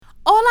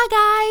Hola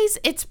guys,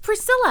 it's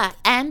Priscilla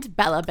and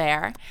Bella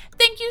Bear.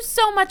 Thank you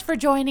so much for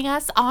joining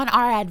us on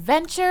our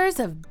adventures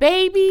of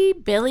baby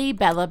Billy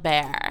Bella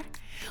Bear.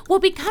 We'll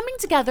be coming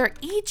together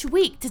each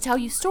week to tell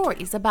you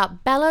stories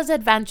about Bella's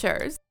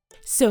adventures.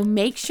 So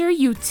make sure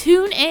you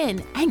tune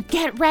in and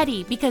get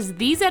ready because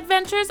these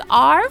adventures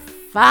are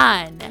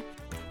fun.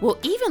 We'll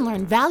even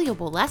learn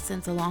valuable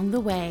lessons along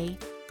the way.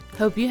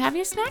 Hope you have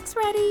your snacks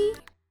ready.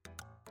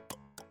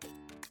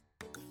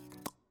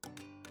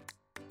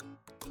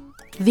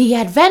 The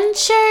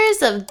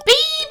Adventures of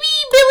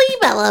Baby Billy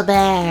Bella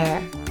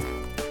Bear.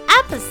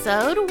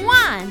 Episode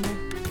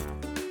 1.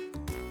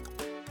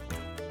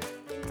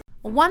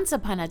 Once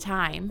upon a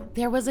time,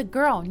 there was a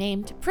girl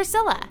named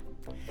Priscilla.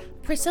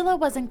 Priscilla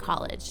was in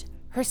college,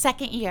 her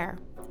second year.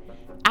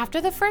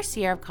 After the first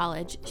year of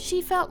college,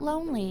 she felt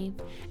lonely,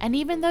 and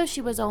even though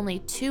she was only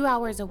 2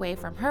 hours away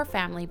from her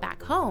family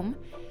back home,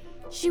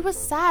 she was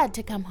sad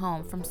to come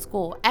home from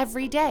school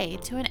every day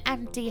to an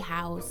empty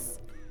house.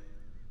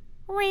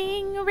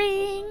 Ring,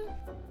 ring.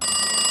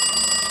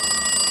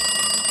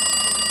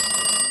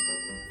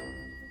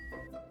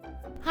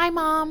 Hi,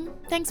 Mom.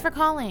 Thanks for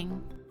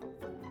calling.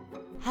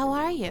 How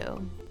are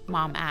you?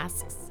 Mom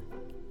asks.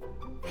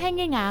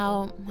 Hanging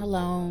out,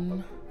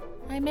 alone.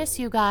 I miss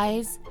you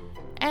guys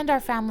and our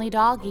family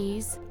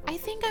doggies. I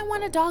think I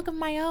want a dog of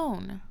my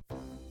own.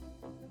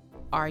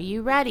 Are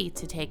you ready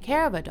to take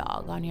care of a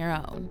dog on your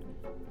own?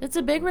 It's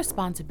a big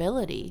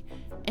responsibility,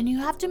 and you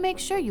have to make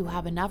sure you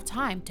have enough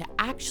time to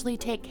actually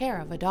take care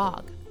of a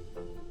dog.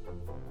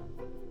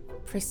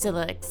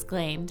 Priscilla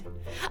exclaimed,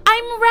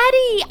 I'm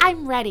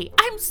ready.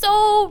 I'm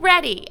so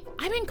ready.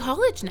 I'm in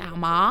college now,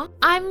 Ma.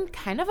 I'm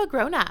kind of a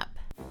grown-up.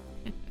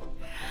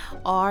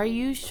 Are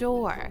you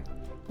sure?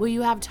 Will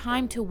you have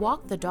time to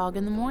walk the dog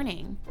in the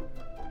morning?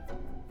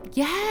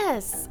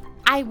 Yes,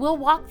 I will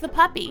walk the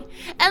puppy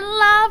and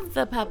love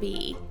the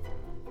puppy.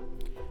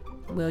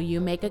 Will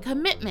you make a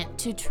commitment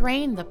to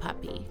train the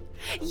puppy?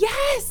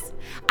 Yes,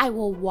 I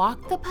will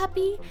walk the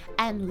puppy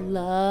and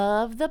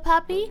love the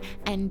puppy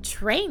and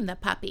train the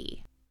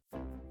puppy.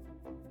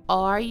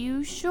 Are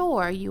you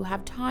sure you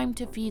have time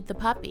to feed the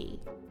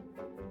puppy?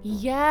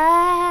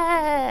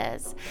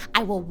 Yes,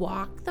 I will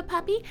walk the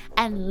puppy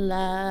and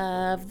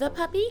love the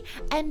puppy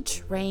and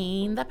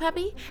train the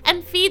puppy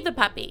and feed the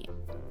puppy.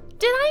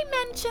 Did I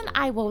mention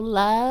I will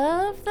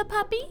love the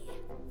puppy?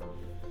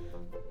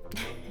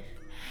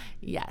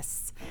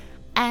 Yes.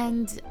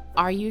 And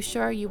are you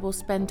sure you will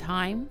spend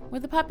time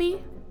with the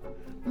puppy?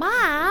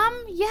 Mom,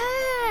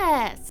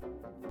 yes.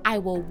 I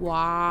will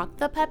walk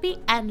the puppy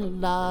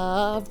and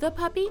love the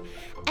puppy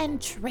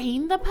and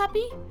train the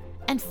puppy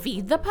and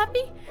feed the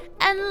puppy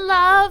and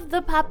love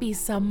the puppy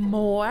some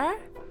more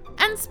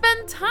and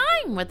spend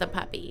time with the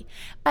puppy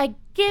by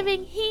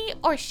giving he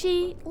or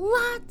she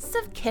lots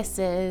of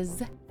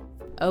kisses.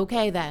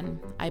 Okay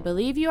then, I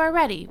believe you are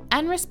ready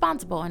and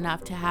responsible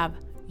enough to have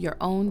your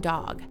own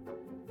dog.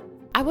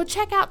 I will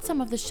check out some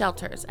of the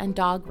shelters and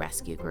dog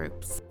rescue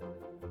groups.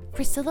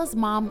 Priscilla's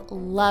mom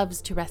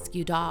loves to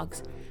rescue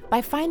dogs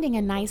by finding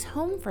a nice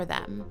home for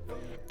them.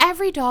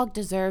 Every dog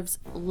deserves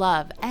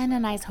love and a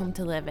nice home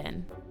to live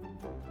in.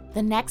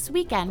 The next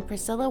weekend,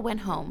 Priscilla went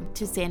home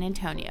to San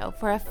Antonio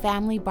for a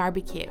family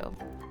barbecue.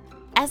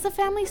 As the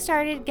family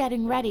started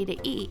getting ready to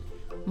eat,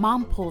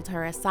 Mom pulled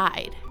her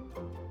aside.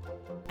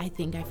 I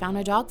think I found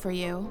a dog for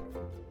you.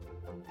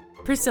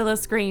 Priscilla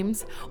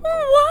screams,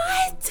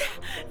 What?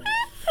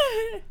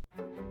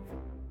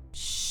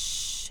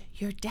 Shh,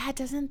 your dad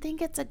doesn't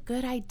think it's a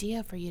good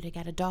idea for you to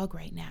get a dog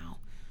right now.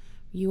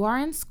 You are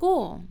in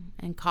school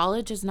and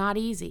college is not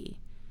easy.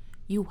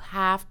 You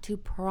have to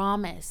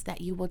promise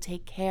that you will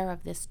take care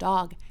of this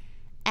dog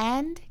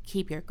and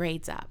keep your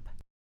grades up.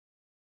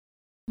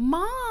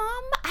 Mom,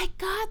 I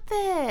got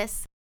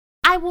this.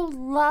 I will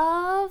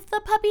love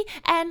the puppy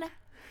and...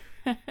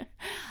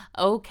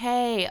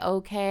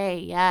 Okay,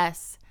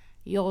 yes.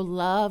 You'll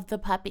love the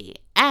puppy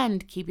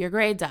and keep your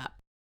grades up.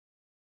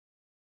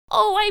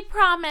 Oh, I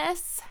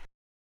promise.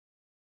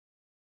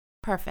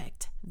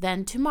 Perfect.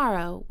 Then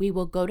tomorrow we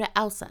will go to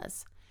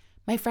Elsa's.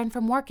 My friend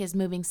from work is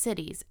moving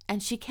cities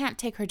and she can't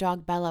take her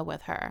dog Bella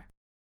with her.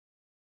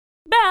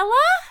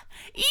 Bella?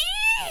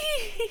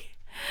 Eee!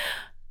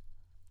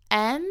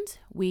 And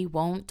we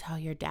won't tell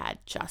your dad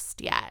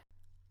just yet.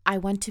 I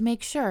want to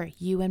make sure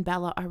you and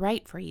Bella are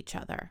right for each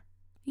other.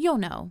 You'll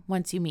know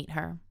once you meet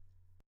her.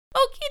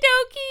 Okie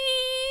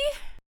dokie!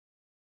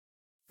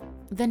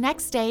 The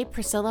next day,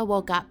 Priscilla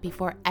woke up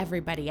before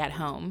everybody at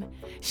home.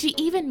 She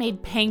even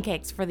made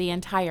pancakes for the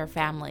entire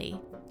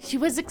family. She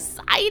was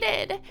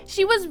excited.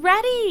 She was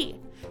ready.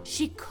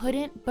 She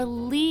couldn't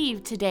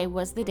believe today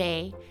was the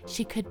day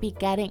she could be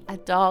getting a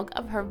dog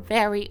of her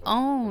very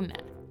own.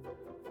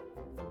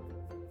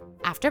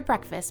 After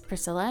breakfast,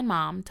 Priscilla and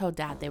Mom told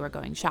Dad they were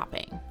going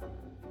shopping.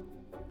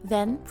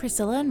 Then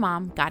Priscilla and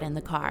Mom got in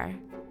the car.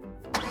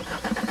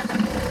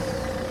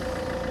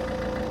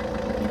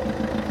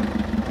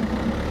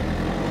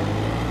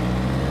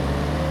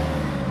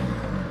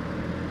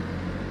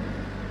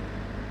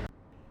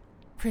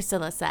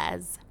 Priscilla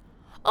says,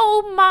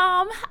 Oh,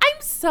 Mom,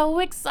 I'm so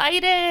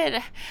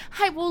excited.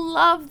 I will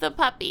love the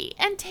puppy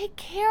and take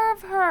care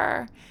of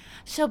her.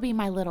 She'll be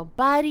my little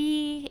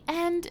buddy,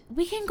 and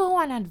we can go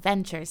on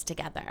adventures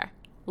together.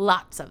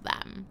 Lots of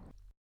them.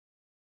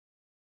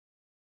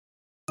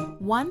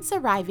 Once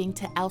arriving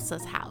to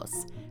Elsa's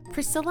house,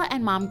 Priscilla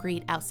and Mom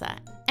greet Elsa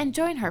and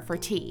join her for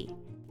tea.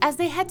 As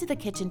they head to the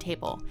kitchen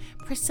table,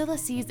 Priscilla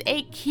sees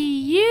a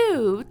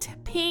cute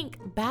pink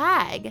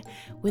bag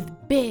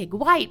with big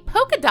white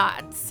polka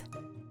dots.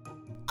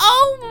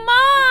 Oh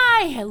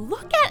my!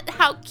 Look at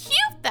how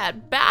cute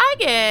that bag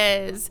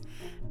is!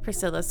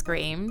 Priscilla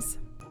screams.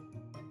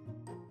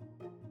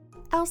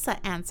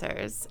 Elsa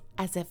answers,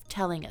 as if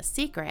telling a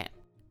secret.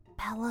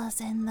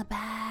 Bella's in the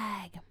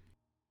bag.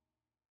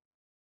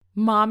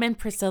 Mom and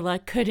Priscilla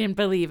couldn't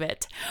believe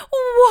it.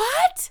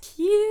 What?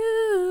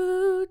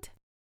 Cute!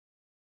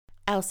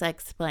 Elsa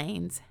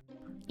explains.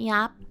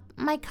 Yep,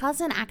 my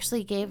cousin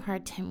actually gave her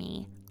to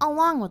me,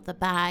 along with the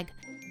bag.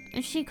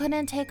 She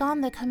couldn't take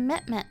on the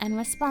commitment and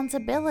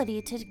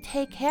responsibility to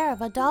take care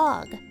of a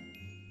dog.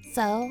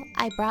 So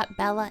I brought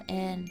Bella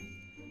in.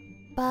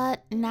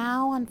 But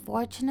now,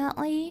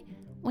 unfortunately,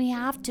 we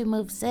have to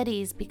move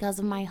cities because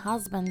of my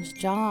husband's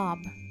job.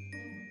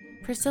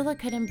 Priscilla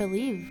couldn't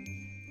believe.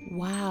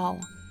 Wow,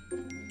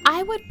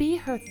 I would be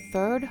her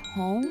third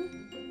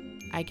home?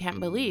 I can't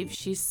believe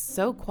she's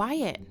so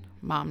quiet,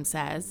 Mom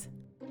says.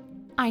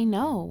 I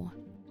know.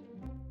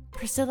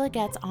 Priscilla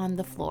gets on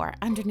the floor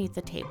underneath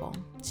the table.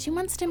 She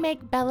wants to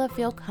make Bella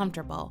feel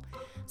comfortable,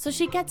 so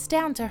she gets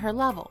down to her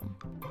level.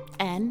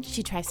 And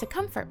she tries to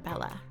comfort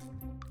Bella.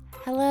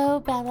 Hello,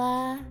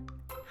 Bella.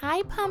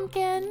 Hi,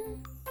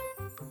 Pumpkin.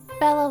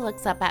 Bella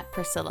looks up at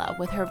Priscilla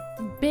with her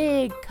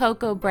big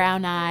cocoa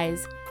brown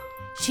eyes.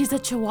 She's a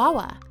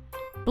Chihuahua,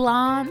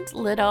 blonde,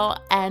 little,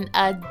 and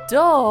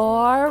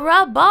adorable.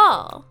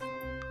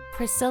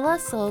 Priscilla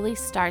slowly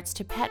starts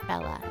to pet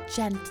Bella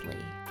gently.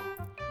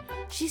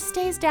 She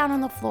stays down on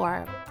the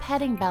floor,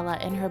 petting Bella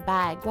in her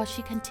bag while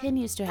she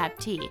continues to have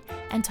tea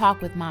and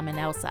talk with Mom and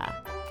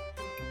Elsa.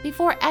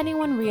 Before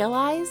anyone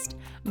realized,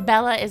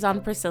 Bella is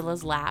on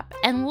Priscilla's lap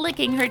and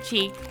licking her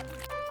cheek.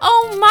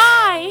 Oh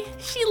my!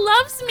 She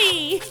loves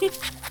me!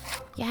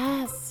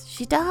 Yes,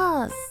 she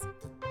does.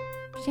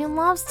 She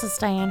loves to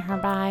stay in her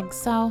bag,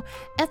 so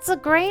it's a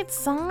great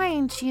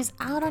sign she's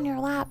out on your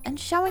lap and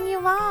showing you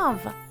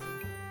love.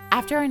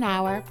 After an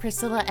hour,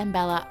 Priscilla and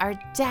Bella are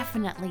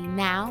definitely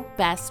now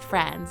best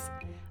friends.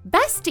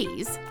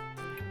 Besties!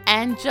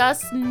 And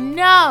just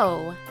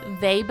know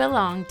they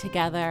belong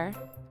together.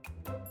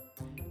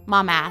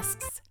 Mom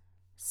asks,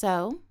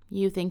 so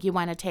you think you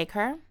want to take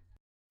her?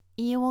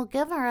 You will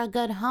give her a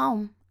good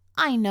home.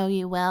 I know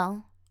you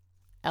will.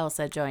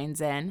 Elsa joins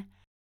in.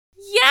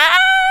 Yes!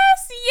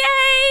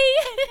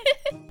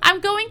 Yay! I'm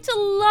going to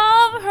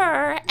love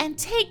her and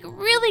take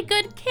really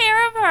good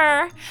care of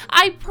her.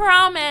 I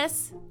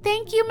promise.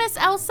 Thank you, Miss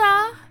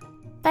Elsa.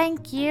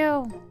 Thank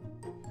you.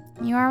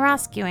 You are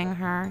rescuing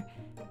her,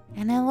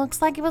 and it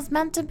looks like it was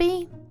meant to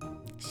be.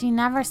 She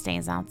never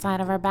stays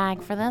outside of her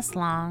bag for this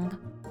long.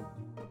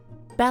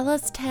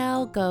 Bella's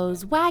tail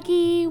goes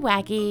waggy,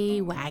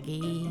 waggy,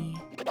 waggy.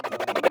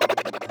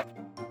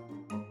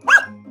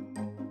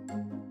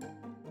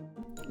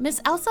 Miss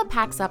Elsa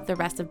packs up the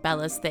rest of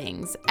Bella's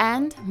things,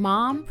 and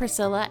Mom,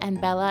 Priscilla, and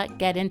Bella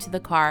get into the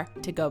car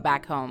to go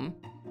back home.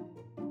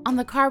 On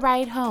the car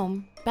ride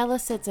home, Bella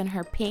sits in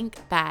her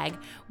pink bag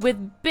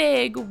with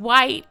big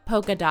white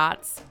polka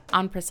dots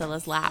on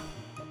Priscilla's lap.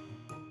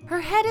 Her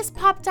head is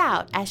popped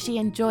out as she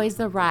enjoys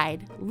the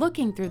ride,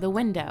 looking through the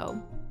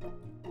window.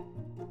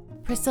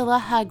 Priscilla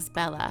hugs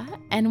Bella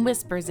and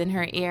whispers in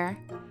her ear,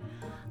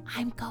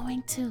 I'm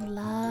going to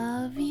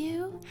love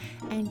you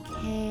and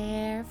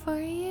care for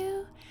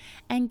you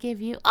and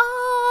give you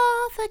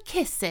all the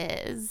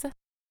kisses.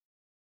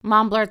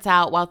 Mom blurts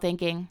out while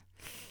thinking,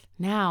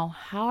 now,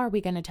 how are we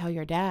going to tell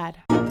your dad?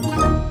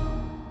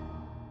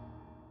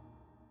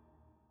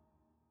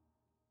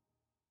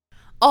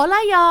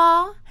 Hola,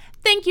 y'all!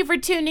 Thank you for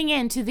tuning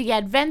in to the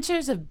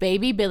adventures of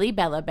baby Billy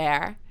Bella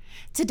Bear.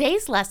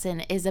 Today's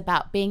lesson is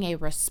about being a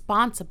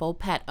responsible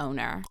pet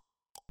owner.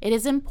 It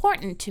is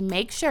important to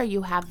make sure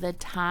you have the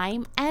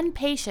time and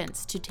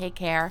patience to take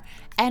care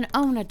and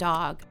own a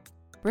dog.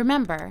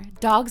 Remember,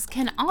 dogs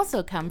can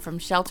also come from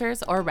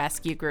shelters or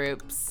rescue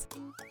groups.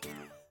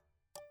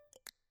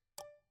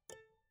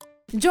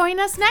 Join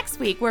us next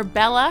week where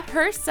Bella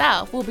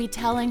herself will be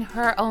telling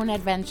her own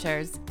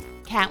adventures.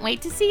 Can't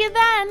wait to see you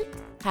then.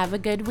 Have a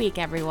good week,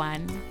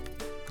 everyone.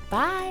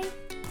 Bye.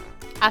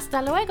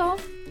 Hasta luego.